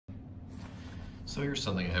So here's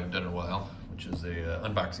something I haven't done in a while, which is a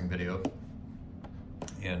unboxing video.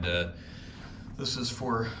 And this is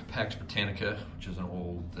for Pax Britannica, which is an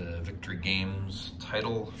old Victory Games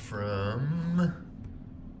title from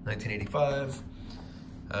 1985.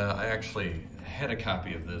 I actually had a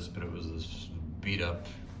copy of this, but it was this beat up,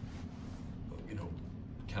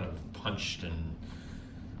 kind of punched and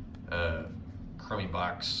crummy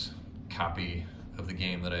box copy of the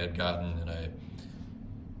game that I had gotten, and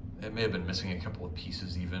it may have been missing a couple of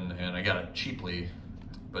pieces even, and I got it cheaply,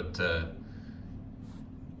 but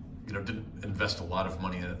didn't invest a lot of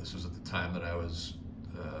money in it. This was at the time that I was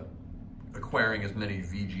acquiring as many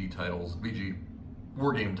VG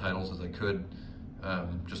wargame titles as I could,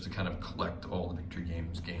 just to kind of collect all the Victory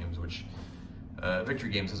Games games, which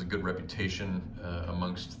Victory Games has a good reputation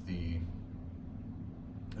amongst the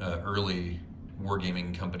early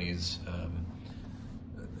wargaming companies.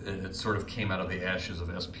 It sort of came out of the ashes of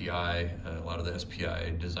SPI. A lot of the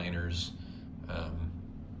SPI designers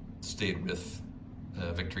stayed with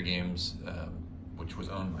Victory Games, which was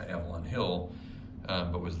owned by Avalon Hill,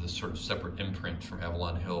 but was this sort of separate imprint from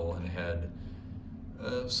Avalon Hill, and had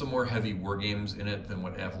some more heavy war games in it than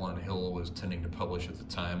what Avalon Hill was tending to publish at the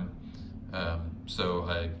time. So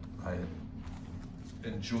I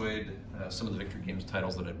enjoyed some of the Victory Games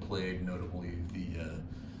titles that I played, notably the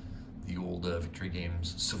old Victory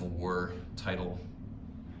Games Civil War title.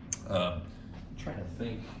 I'm trying to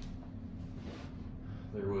think.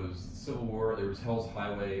 There was Civil War, there was Hell's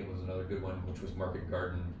Highway was another good one, which was Market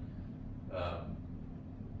Garden. And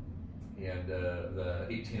the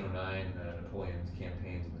 1809 Napoleon's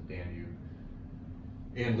campaigns in the Danube.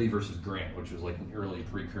 And Lee versus Grant, which was like an early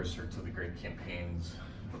precursor to the great campaigns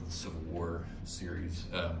of the Civil War series.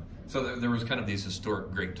 So there was kind of these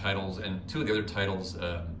historic great titles, and two of the other titles,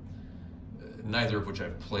 neither of which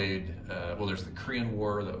I've played. Well, there's the Korean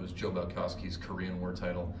War, that was Joe Balkowski's Korean War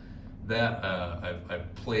title. That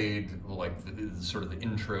I've played, like the sort of the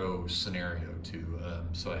intro scenario to,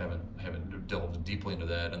 so I haven't delved deeply into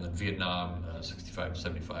that. And then Vietnam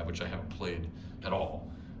 65-75, which I haven't played at all.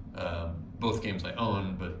 Both games I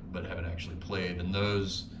own, but haven't actually played. And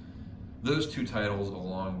those two titles,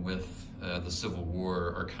 along with the Civil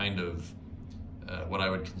War, are kind of what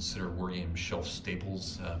I would consider wargame shelf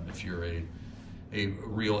staples. If you're a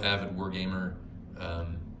real avid wargamer,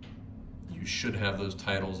 you should have those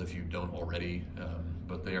titles if you don't already,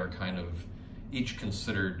 but they are kind of each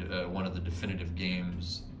considered one of the definitive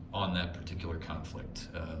games on that particular conflict,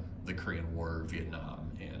 the Korean War,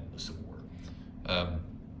 Vietnam, and the Civil War.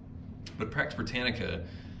 But Pax Britannica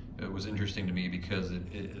was interesting to me because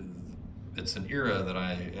it's an era that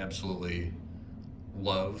I absolutely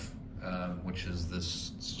love, which is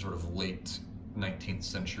this sort of late 19th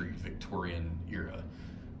century Victorian era.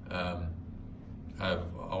 I've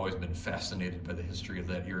always been fascinated by the history of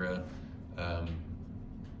that era.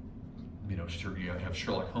 Sure, you have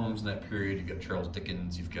Sherlock Holmes in that period, you've got Charles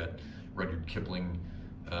Dickens, you've got Rudyard Kipling.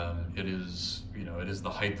 It is the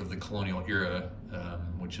height of the colonial era,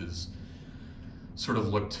 which is sort of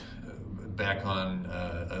looked back on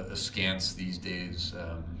askance these days,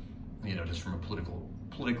 just from a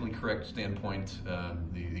politically correct standpoint.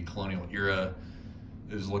 The colonial era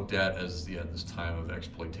is looked at as this time of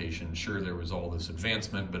exploitation. Sure, there was all this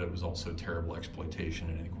advancement, but it was also terrible exploitation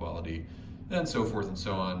and inequality, and so forth and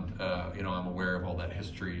so on. I'm aware of all that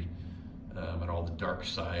history and all the dark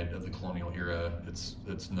side of the colonial era. It's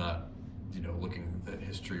not, looking at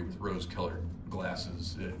history with rose-colored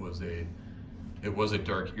glasses. It was a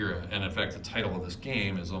dark era, and in fact, the title of this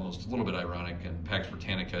game is almost a little bit ironic in Pax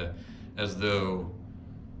Britannica, as though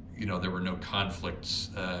there were no conflicts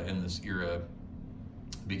in this era,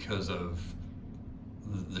 because of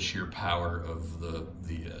the sheer power of the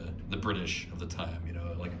British of the time,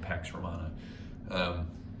 like a Pax Romana.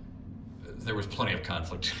 There was plenty of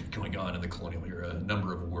conflict going on in the colonial era, a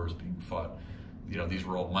number of wars being fought. These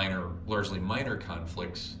were all largely minor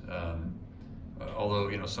conflicts, although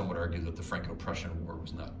some would argue that the Franco-Prussian War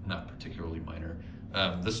was not particularly minor.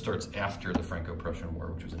 This starts after the Franco-Prussian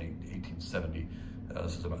War, which was in 1870.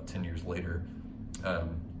 This is about 10 years later.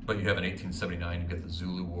 But you have in 1879, you've got the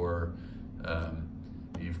Zulu War,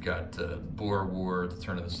 you've got the Boer War at the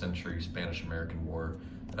turn of the century, Spanish-American War.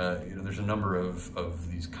 There's a number of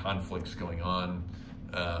these conflicts going on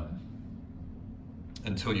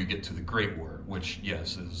until you get to the Great War, which,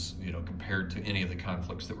 yes, is, compared to any of the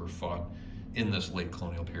conflicts that were fought in this late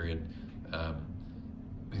colonial period,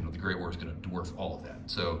 the Great War is going to dwarf all of that.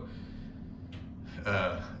 So,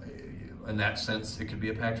 in that sense, it could be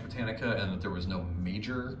a Pax Britannica, and that there was no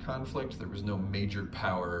major conflict, there was no major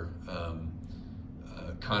power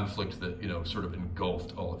conflict that, you know, sort of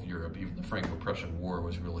engulfed all of Europe. Even the Franco-Prussian War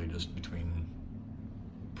was really just between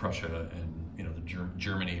Prussia and, you know,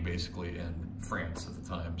 Germany basically, and France at the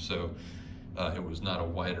time. So it was not a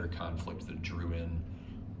wider conflict that drew in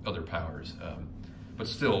other powers, but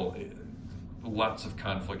still lots of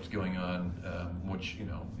conflict going on, which, you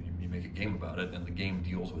know, you make a game about it, and the game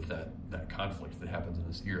deals with that conflict that happens in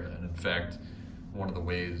this era. And in fact, one of the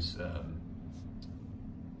ways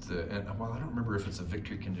well, I don't remember if it's a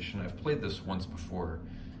victory condition. I've played this once before,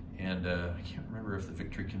 and I can't remember if the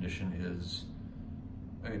victory condition is,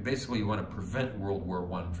 I mean, basically you want to prevent World War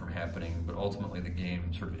I from happening, but ultimately the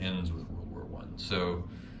game sort of ends with World War I. So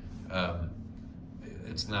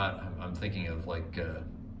it's not, I'm thinking of like, the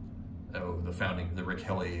Rick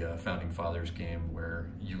Helly Founding Fathers game,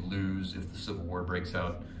 where you lose if the Civil War breaks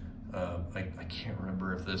out. I can't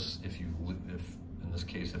remember if in this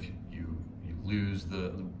case, if you lose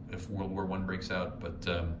if World War I breaks out, but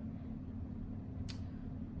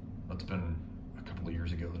it's been a couple of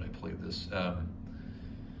years ago that I played this.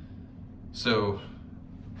 So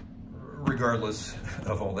regardless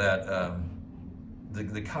of all that,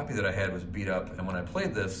 the copy that I had was beat up, and when I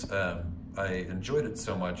played this, I enjoyed it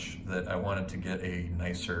so much that I wanted to get a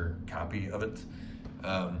nicer copy of it.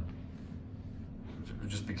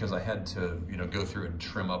 Just because I had to, you know, go through and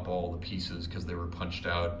trim up all the pieces because they were punched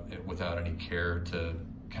out without any care to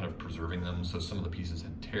kind of preserving them. So some of the pieces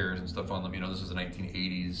had tears and stuff on them. You know, this is a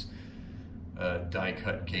 1980s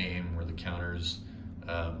die-cut game where the counters,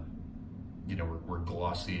 you know, were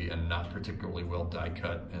glossy and not particularly well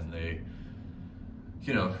die-cut, and they,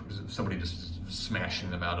 you know, somebody just smashing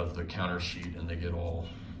them out of the counter sheet and they get all,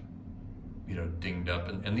 you know, dinged up.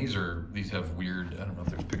 And these have weird, I don't know if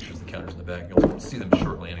there's pictures of the counters in the back. You'll see them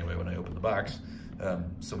shortly anyway when I open the box.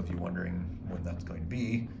 Some of you wondering when that's going to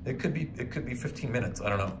be. It could be 15 minutes, I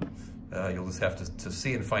don't know. You'll just have to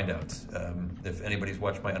see and find out. If anybody's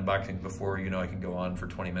watched my unboxing before, you know I can go on for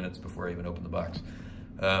 20 minutes before I even open the box.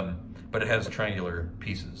 But it has triangular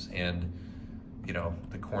pieces, and you know,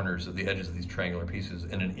 the corners of the edges of these triangular pieces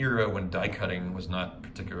in an era when die cutting was not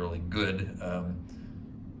particularly good.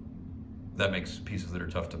 That makes pieces that are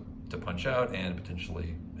tough to punch out and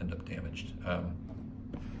potentially end up damaged.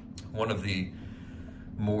 One of the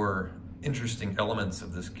more interesting elements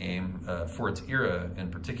of this game, for its era in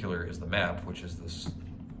particular, is the map, which is this,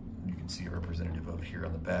 you can see a representative of here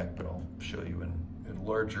on the back, but I'll show you in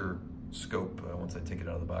larger scope once I take it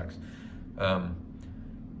out of the box.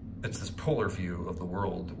 It's this polar view of the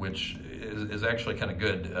world, which is actually kind of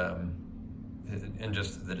good, and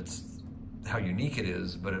just that it's how unique it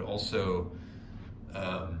is, but it also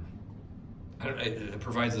it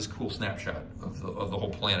provides this cool snapshot of the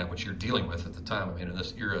whole planet, which you're dealing with at the time. I mean, in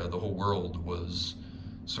this era, the whole world was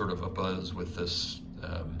sort of abuzz with this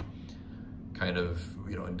kind of,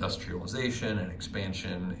 you know, industrialization and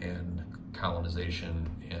expansion and colonization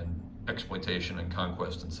and exploitation and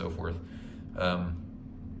conquest and so forth.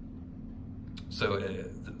 So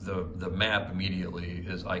the map immediately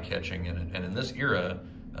is eye-catching, and in this era,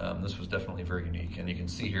 this was definitely very unique. And you can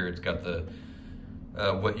see here, it's got the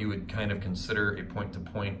what you would kind of consider a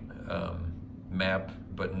point-to-point map,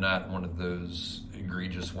 but not one of those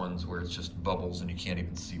egregious ones where it's just bubbles and you can't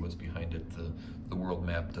even see what's behind it. The world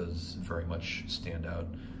map does very much stand out,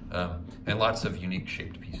 and lots of unique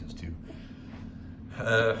shaped pieces too.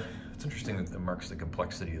 It's interesting that it marks the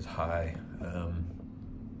complexity is high.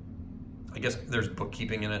 I guess there's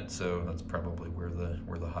bookkeeping in it, so that's probably where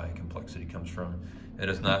the high complexity comes from. It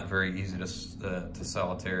is not very easy to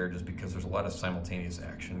solitaire, just because there's a lot of simultaneous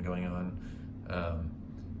action going on,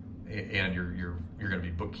 and you're going to be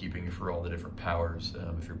bookkeeping for all the different powers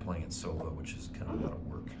if you're playing it solo, which is kind of a lot of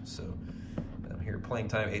work. So here, playing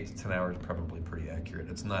time 8 to 10 hours, probably pretty accurate.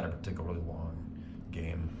 It's not a particularly long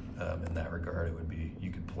game in that regard. It would be, you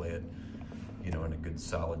could play it, you know, in a good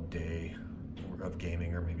solid day of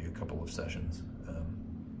gaming, or maybe a couple of sessions.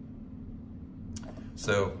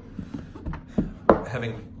 So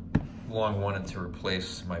having long wanted to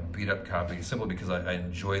replace my beat up copy, simply because I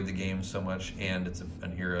enjoyed the game so much, and it's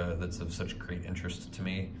an era that's of such great interest to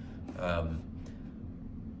me.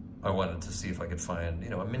 I wanted to see if I could find, you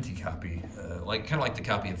know, a minty copy, kind of like the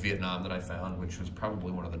copy of Vietnam that I found, which was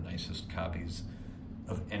probably one of the nicest copies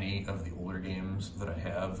of any of the older games that I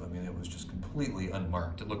have. I mean, it was just completely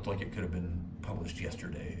unmarked. It looked like it could have been published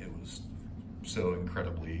yesterday. It was so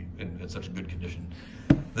incredibly in such good condition.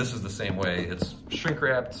 This is the same way. It's shrink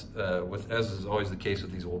wrapped, as is always the case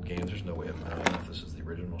with these old games. There's no way of knowing if this is the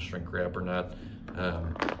original shrink wrap or not.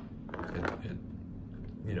 It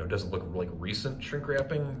you know, doesn't look like recent shrink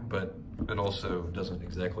wrapping, but it also doesn't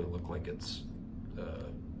exactly look like it's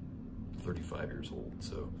 35 years old.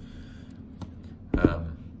 So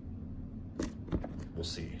we'll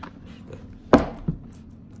see.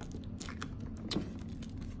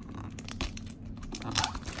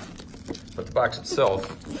 But the box itself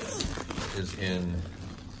is in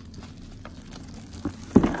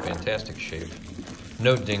fantastic shape.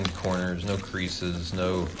 No dinged corners, no creases,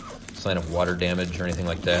 no sign of water damage or anything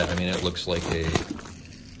like that. I mean, it looks like a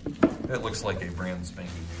brand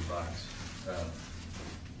spanking new box,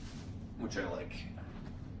 which I like.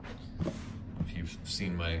 If you've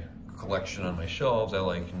seen my collection on my shelves, I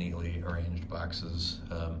like neatly arranged boxes.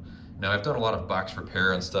 Now, I've done a lot of box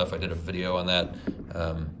repair and stuff. I did a video on that,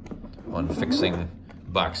 on fixing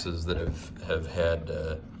boxes that have had,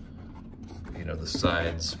 you know, the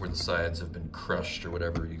sides, where the sides have been crushed or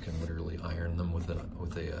whatever. You can literally iron them with an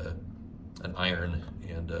iron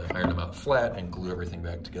and iron them out flat and glue everything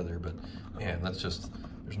back together. But man, that's just,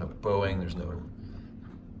 there's no bowing, there's no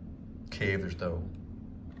cave, there's no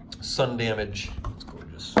sun damage. It's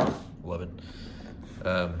gorgeous, love it.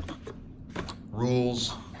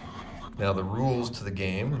 Rules. Now the rules to the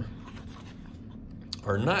game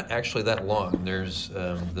are not actually that long. There's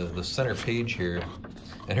the center page here,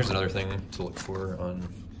 and here's another thing to look for on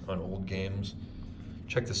old games.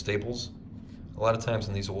 Check the staples. A lot of times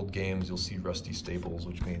in these old games, you'll see rusty staples,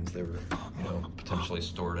 which means they were, you know, potentially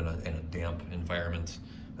stored in a damp environment.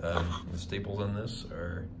 The staples on this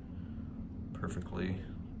are perfectly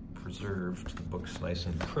preserved. The book's nice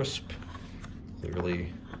and crisp.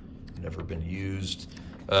 Clearly never been used.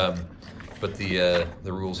 But the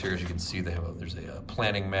rules here, as you can see, there's a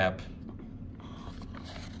planning map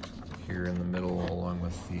here in the middle, along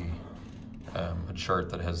with a chart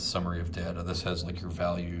that has a summary of data. This has like your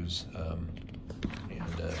values and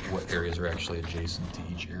what areas are actually adjacent to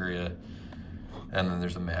each area. And then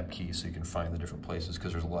there's a map key, so you can find the different places,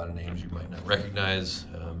 because there's a lot of names you might not recognize.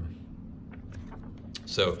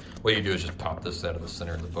 So what you do is just pop this out of the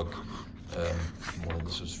center of the book.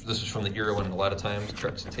 This is from the era when a lot of times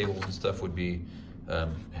trucks and tables and stuff would be,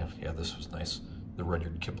 yeah, this was nice. The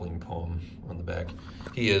Rudyard Kipling poem on the back.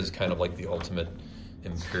 He is kind of like the ultimate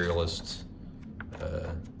imperialist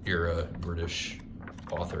era British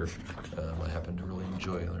author. I happen to really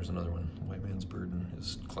enjoy. There's another one, White Man's Burden,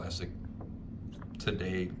 his classic,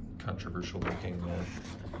 today controversial looking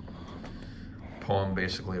poem,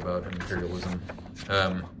 basically about imperialism.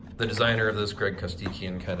 The designer of this, Greg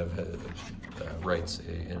Kostikian, kind of writes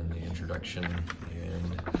in the introduction,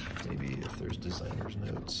 and maybe if there's designer's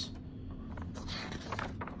notes.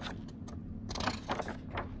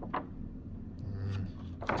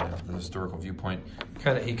 Yeah, the historical viewpoint.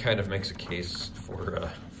 He kind of makes a case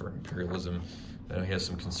for imperialism. He has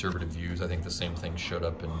some conservative views. I think the same thing showed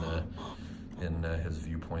up in his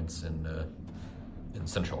viewpoints in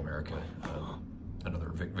Central America. Another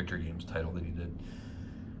Victory Games title that he did.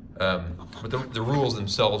 But the rules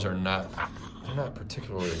themselves are not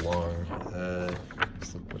particularly long.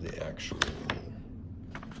 Let's look where the actual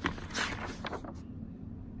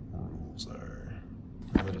rules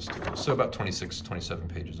are. So about 26, 27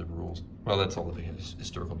 pages of rules. Well, that's all the big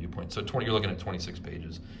historical viewpoints. So you're looking at 26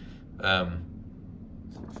 pages.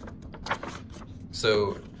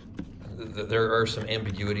 So there are some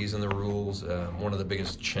ambiguities in the rules. One of the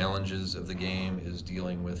biggest challenges of the game is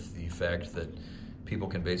dealing with the fact that people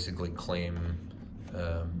can basically claim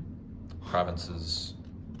provinces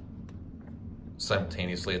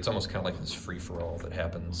simultaneously. It's almost kind of like this free-for-all that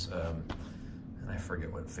happens. And I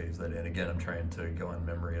forget what phase that in. Again, I'm trying to go on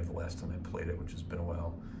memory of the last time I played it, which has been a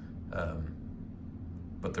while.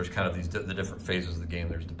 But there's kind of the different phases of the game.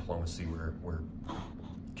 There's diplomacy, where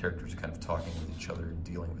characters are kind of talking with each other and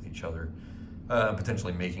dealing with each other,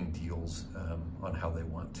 potentially making deals on how they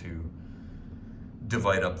want to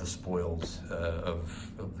divide up the spoils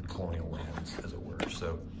of the colonial lands, as it were.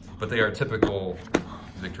 So, but they are typical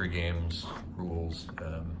Victory Games rules.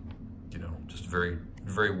 You know, just very,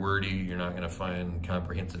 very wordy. You're not going to find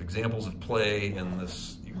comprehensive examples of play in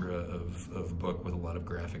this era of book with a lot of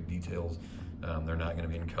graphic details. They're not going to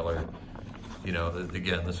be in color. You know,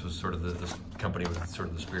 again, this was sort of this company was sort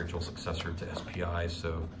of the spiritual successor to SPI,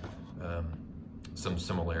 so some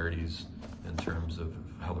similarities in terms of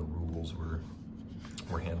how the rules were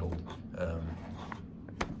handled,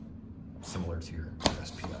 similar to your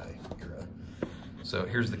SPI era. So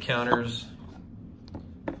here's the counters.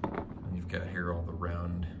 You've got here all the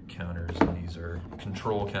round counters, and these are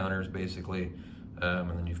control counters basically, and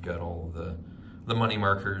then you've got all of the money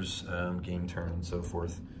markers, game turn and so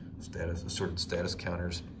forth, assorted status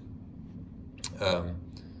counters.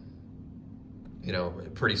 You know,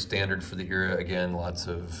 pretty standard for the era. Again, lots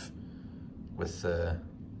of with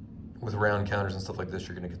with round counters and stuff like this,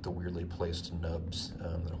 you're going to get the weirdly placed nubs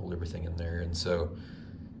that hold everything in there. And so,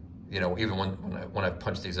 you know, even when I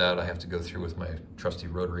punch these out, I have to go through with my trusty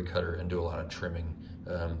rotary cutter and do a lot of trimming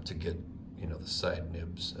to get, you know, the side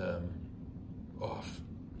nibs off.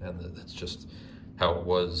 And that's just how it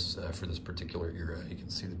was for this particular era. You can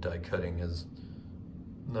see the die cutting is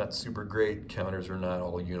not super great. Counters are not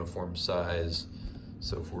all uniform size,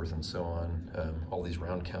 so forth and so on. All these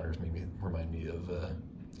round counters remind me of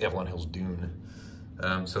Avalon Hill's Dune.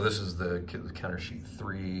 So this is the counter sheet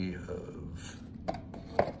 3 of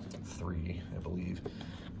 3, I believe.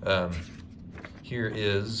 Here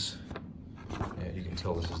is, yeah, you can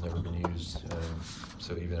tell this has never been used.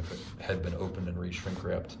 So even if it had been opened and re-shrink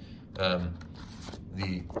wrapped,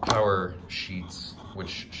 the power sheets,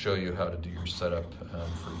 which show you how to do your setup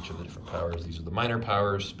for each of the different powers. These are the minor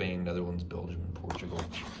powers: Spain, Netherlands, Belgium, and Portugal.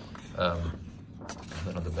 And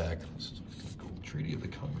then on the back, this is the Gold Treaty of the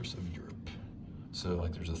Congress of Europe. So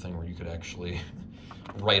like there's a thing where you could actually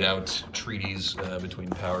write out treaties between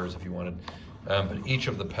powers if you wanted. But each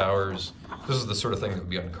of the powers, this is the sort of thing that would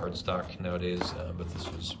be on cardstock nowadays, but this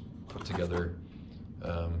was put together.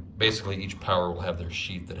 Basically, each power will have their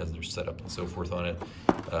sheet that has their setup and so forth on it,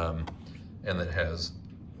 and that has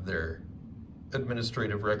their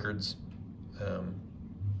administrative records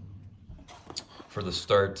for the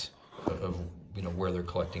start of, you know, where they're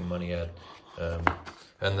collecting money at,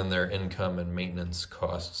 and then their income and maintenance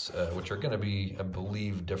costs, which are going to be, I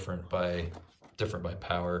believe, different by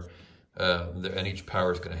power, and each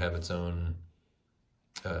power is going to have its own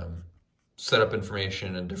setup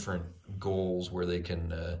information and different goals where they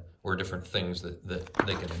can, or different things that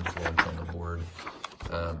they can influence on the board.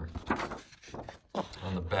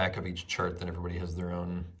 On the back of each chart, then everybody has their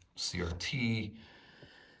own CRT.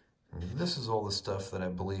 And this is all the stuff that I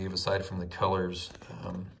believe, aside from the colors,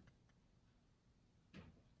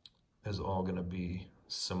 is all going to be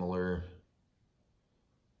similar.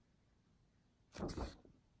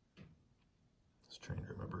 Just trying to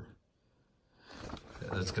remember.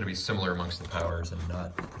 It's going to be similar amongst the powers and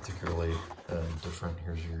not particularly different.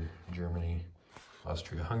 Here's your Germany,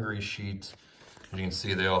 Austria-Hungary sheet. As you can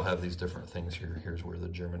see, they all have these different things here. Here's where the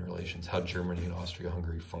German relations, how Germany and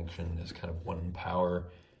Austria-Hungary function as kind of one power.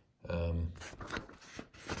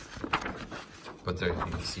 But there, you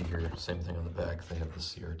can see here, same thing on the back, they have the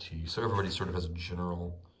CRT. So everybody sort of has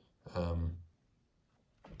general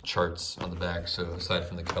charts on the back. So aside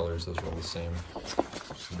from the colors, those are all the same.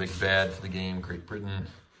 The big bad for the game, Great Britain.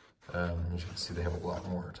 As you can see, they have a lot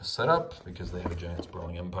more to set up because they have a giant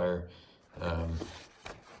sprawling empire.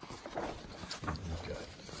 We've got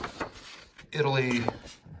Italy,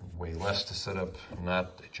 way less to set up,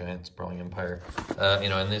 not a giant sprawling empire. You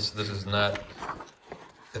know, and this is not,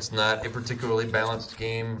 it's not a particularly balanced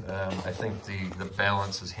game. I think the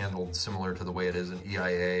balance is handled similar to the way it is in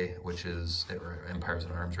EIA, which is, or Empires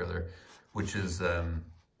in Arms rather, which is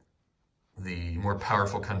the more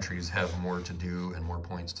powerful countries have more to do and more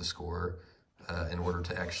points to score in order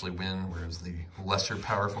to actually win, whereas the lesser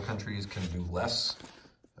powerful countries can do less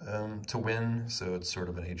to win. So it's sort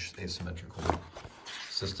of an asymmetrical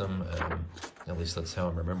system. At least that's how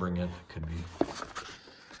I'm remembering it. Could be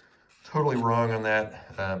totally wrong on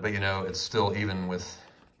that, but you know, it's still, even with,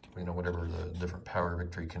 you know, whatever the different power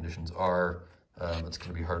victory conditions are, it's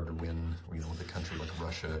going to be hard to win, you know, with a country like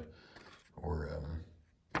Russia or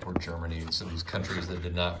Germany. So these countries that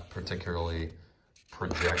did not particularly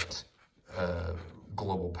project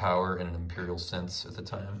global power in an imperial sense at the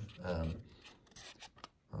time.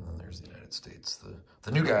 And then there's the United States,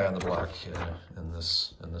 the new guy on the block in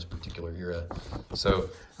this particular era. So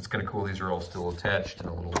it's kind of cool. These are all still attached in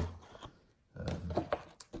a little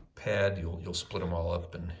pad. You'll split them all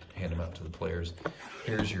up and hand them out to the players.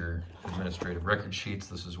 Here's your administrative record sheets.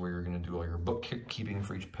 This is where you're going to do all your bookkeeping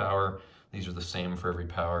for each power. These are the same for every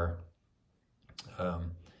power.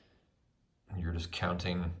 You're just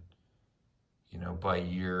counting, you know, by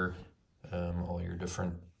year, all your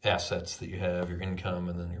different assets that you have, your income,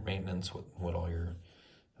 and then your maintenance, what all your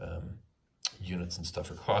units and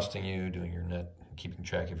stuff are costing you, doing your net, keeping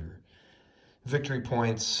track of your victory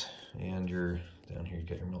points, and your, down here you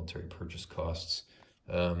got your military purchase costs.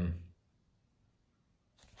 On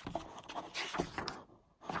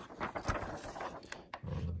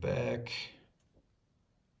the back,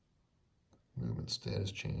 movement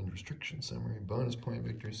status change, restriction summary, bonus point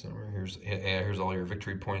victory summary. Here's all your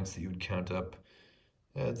victory points that you would count up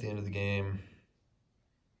at the end of the game.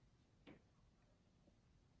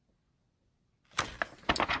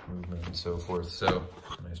 Movement and so forth. So,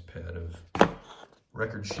 nice pad of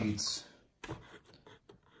record sheets.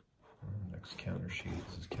 Next counter sheet.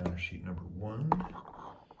 This is counter sheet number 1.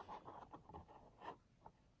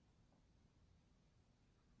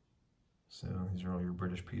 So these are all your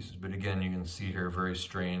British pieces. But again, you can see here, very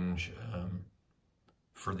strange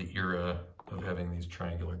for the era of having these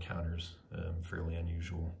triangular counters, fairly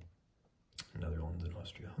unusual. Netherlands and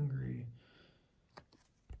Austria-Hungary.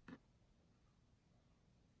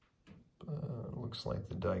 Looks like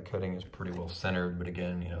the die cutting is pretty well centered, but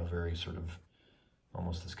again, you know, very sort of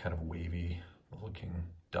almost this kind of wavy looking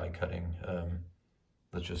die cutting.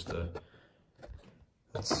 That's just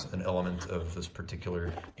that's an element of this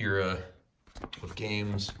particular era of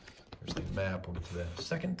games. There's the map, we'll get to that in a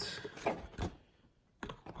second. And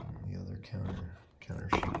the other counter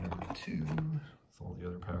sheet number 2 with all the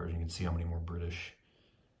other powers. You can see how many more British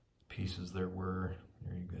pieces there were.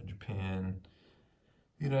 There you go, Japan,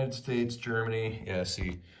 the United States, Germany. Yeah,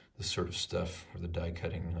 see this sort of stuff where the die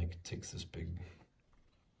cutting like takes this big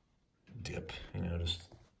dip, you know, just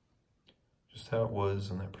how it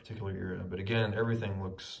was in that particular era. But again, everything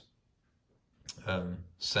looks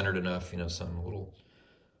centered enough, you know, some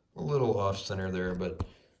a little off center there, but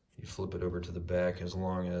you flip it over to the back, as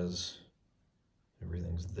long as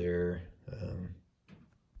everything's there,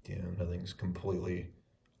 you know, nothing's completely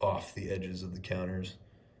off the edges of the counters.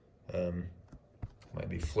 Might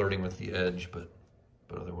be flirting with the edge, but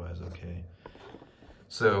otherwise okay.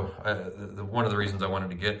 So one of the reasons I wanted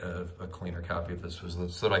to get a cleaner copy of this was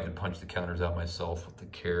so that I could punch the counters out myself with the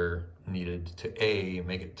care needed to A,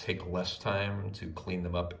 make it take less time to clean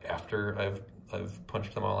them up after I've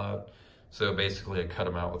punched them all out. So basically I cut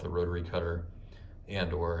them out with a rotary cutter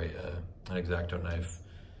and or an X-Acto knife,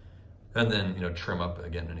 and then, you know, trim up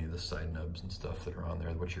again any of the side nubs and stuff that are on there,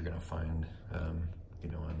 which you're gonna find you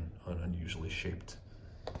know, on unusually shaped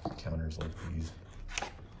counters like these.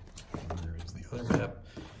 There is the other map,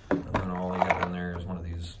 and then all I got in there is one of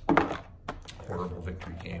these horrible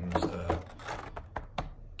Victory Games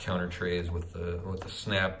counter trays with the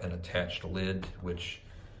snap and attached lid, which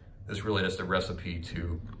is really just a recipe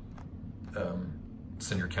to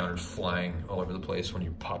send your counters flying all over the place. When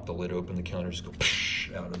you pop the lid open, the counters go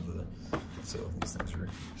out of the. So these things are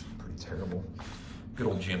pretty terrible. Good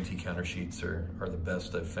old GMT counter sheets are the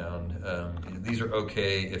best I've found. These are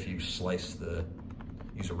okay if you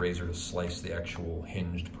use a razor to slice the actual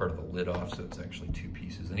hinged part of the lid off, so it's actually 2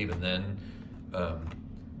 pieces. And even then,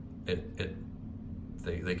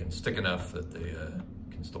 they can stick enough that they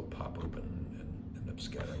can still pop open and end up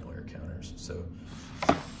scattering all your counters. So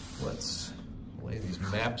let's lay these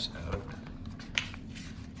maps out.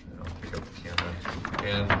 I'll pick up the camera.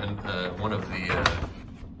 And one of the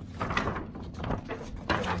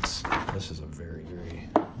this is a very, very,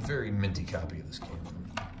 very minty copy of this game.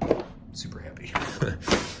 I'm super happy.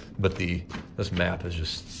 But this map is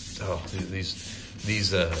just, oh, these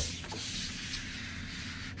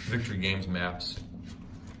Victory Games maps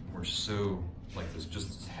were so like this,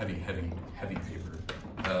 just heavy paper.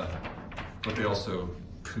 But they also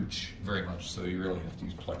pooch very much, so you really have to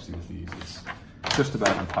use plexi with these. It's just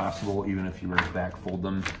about impossible, even if you were to back fold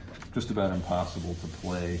them, just about impossible to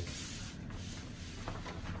play.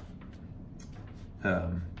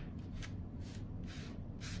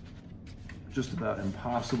 Just about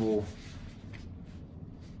impossible.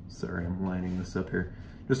 Sorry, I'm lining this up here.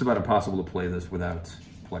 Just about impossible to play this without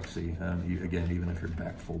plexi. Again, even if you're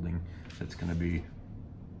back folding, it's going to be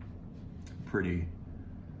pretty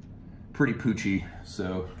poochy.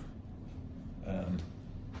 So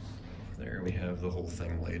there we have the whole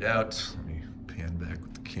thing laid out. Let me pan back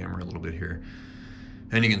with the camera a little bit here,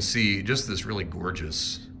 and you can see just this really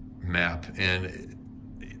gorgeous map. And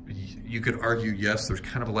you could argue, yes, there's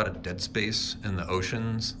kind of a lot of dead space in the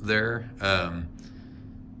oceans there.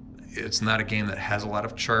 It's not a game that has a lot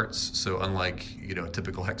of charts, so unlike, you know, a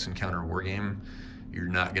typical hex encounter war game, you're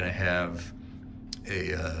not going to have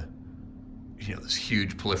a you know, this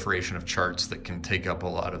huge proliferation of charts that can take up a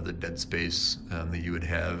lot of the dead space that you would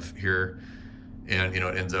have here. And, you know,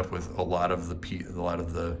 it ends up with a lot of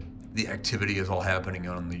the activity is all happening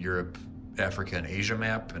on the Europe, Africa, and Asia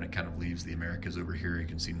map, and it kind of leaves the Americas over here. You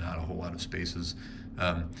can see not a whole lot of spaces.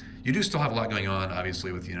 You do still have a lot going on,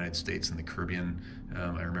 obviously, with the United States and the Caribbean.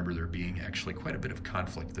 I remember there being actually quite a bit of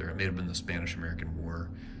conflict there. It may have been the Spanish-American War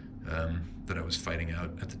that I was fighting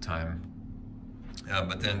out at the time.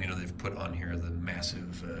 But then, you know, they've put on here the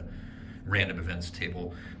massive random events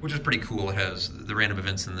table, which is pretty cool. It has the random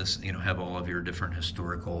events in this, you know, have all of your different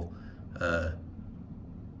historical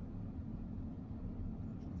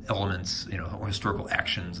elements, you know, historical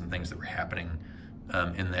actions and things that were happening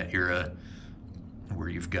in that era, where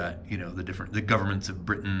you've got, you know, the governments of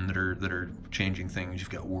Britain that are changing things. You've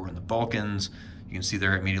got war in the Balkans. You can see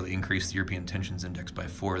there immediately increased the European Tensions Index by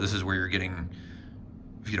 4. This is where you're getting,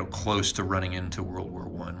 you know, close to running into World War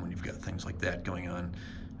I when you've got things like that going on.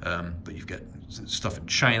 But you've got stuff in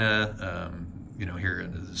China, you know,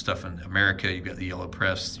 here stuff in America. You've got the Yellow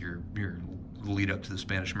Press, your lead up to the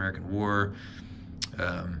Spanish-American War,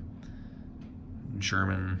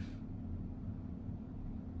 German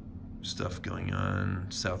stuff going on,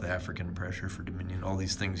 South African pressure for Dominion, all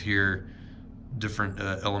these things here, different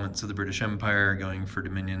elements of the British Empire going for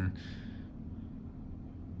Dominion,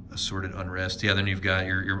 assorted unrest. Yeah, then you've got,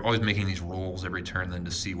 you're always making these rolls every turn then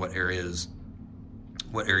to see what areas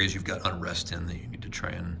you've got unrest in that you need to try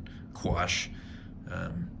and quash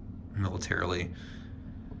militarily.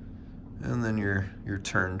 And then your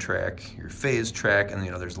turn track, your phase track, and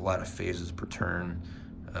you know there's a lot of phases per turn.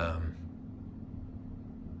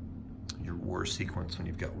 Your war sequence when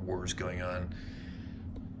you've got wars going on.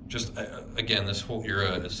 Just again, this whole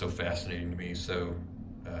era is so fascinating to me. So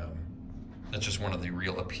that's just one of the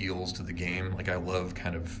real appeals to the game. Like I love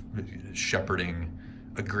kind of shepherding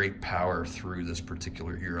a great power through this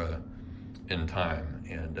particular era in time,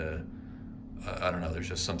 and I don't know. There's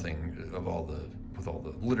just something with all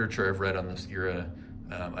the literature I've read on this era.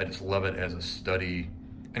 I just love it as a study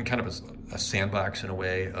and kind of a sandbox in a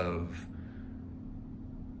way of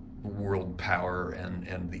world power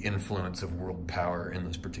and the influence of world power in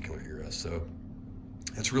this particular era. So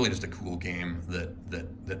it's really just a cool game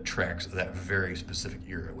that tracks that very specific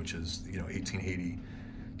era, which is, you know, 1880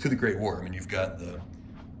 to the Great War. I mean, you've got the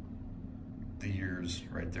years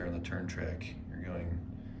right there on the turn track. You're going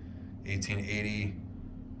 1880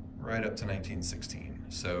 right up to 1916.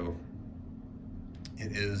 So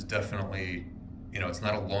it is definitely, you know, it's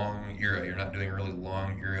not a long era. You're not doing a really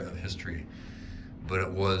long era of history, but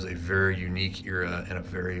it was a very unique era and a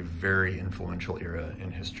very, very influential era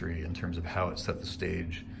in history in terms of how it set the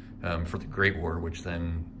stage for the Great War, which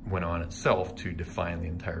then went on itself to define the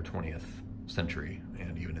entire 20th century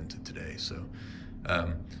and even into today. So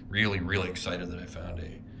really, really excited that I found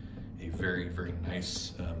a very, very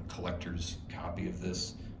nice collector's copy of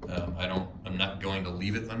this. I'm not going to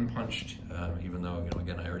leave it unpunched, even though, you know,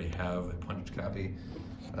 again, I already have a punched copy.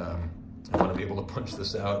 I want to be able to punch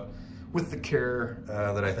this out with the care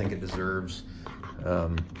that I think it deserves.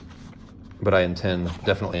 But I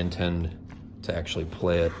definitely intend to actually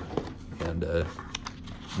play it and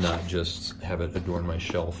not just have it adorn my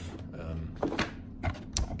shelf.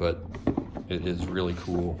 But it is really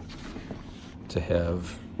cool to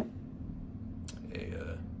have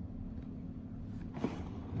a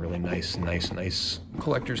really nice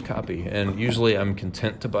collector's copy. And usually I'm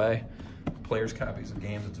content to buy player's copies of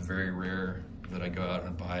games. It's very rare that I go out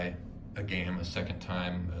and buy a game a second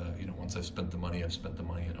time. You know, once I've spent the money, I've spent the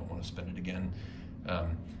money. I don't want to spend it again.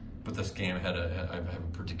 But this game I have a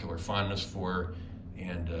particular fondness for,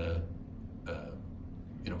 and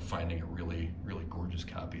you know, finding a really, really gorgeous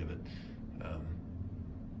copy of it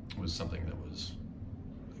was something that was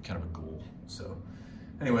kind of a goal. So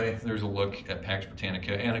anyway, there's a look at Pax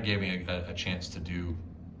Britannica, and it gave me a chance to do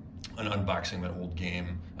an unboxing of an old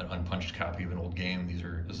game, an unpunched copy of an old game.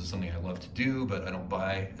 This is something I love to do, but I don't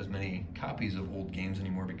buy as many copies of old games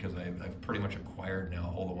anymore because I've pretty much acquired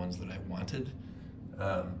now all the ones that I wanted.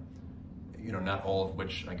 You know, not all of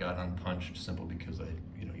which I got unpunched, simply because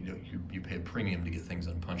you pay a premium to get things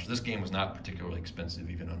unpunched. This game was not particularly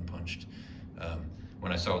expensive, even unpunched.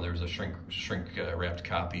 When I saw there was a shrink wrapped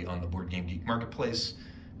copy on the Board Game Geek Marketplace,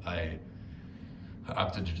 I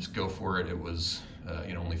opted to just go for it. It was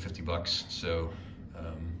you know, only $50. So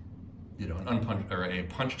you know, an unpunched or a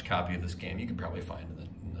punched copy of this game you could probably find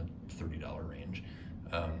in the $30 range.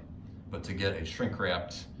 But to get a shrink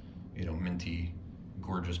wrapped, you know, minty,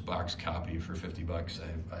 gorgeous box copy for $50,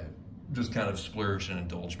 I just kind of splurged and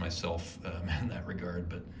indulged myself in that regard.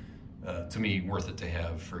 But to me, worth it to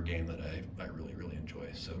have for a game that I really, really enjoy.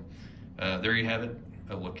 So there you have it,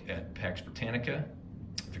 a look at Pax Britannica,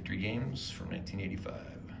 Victory Games from 1985.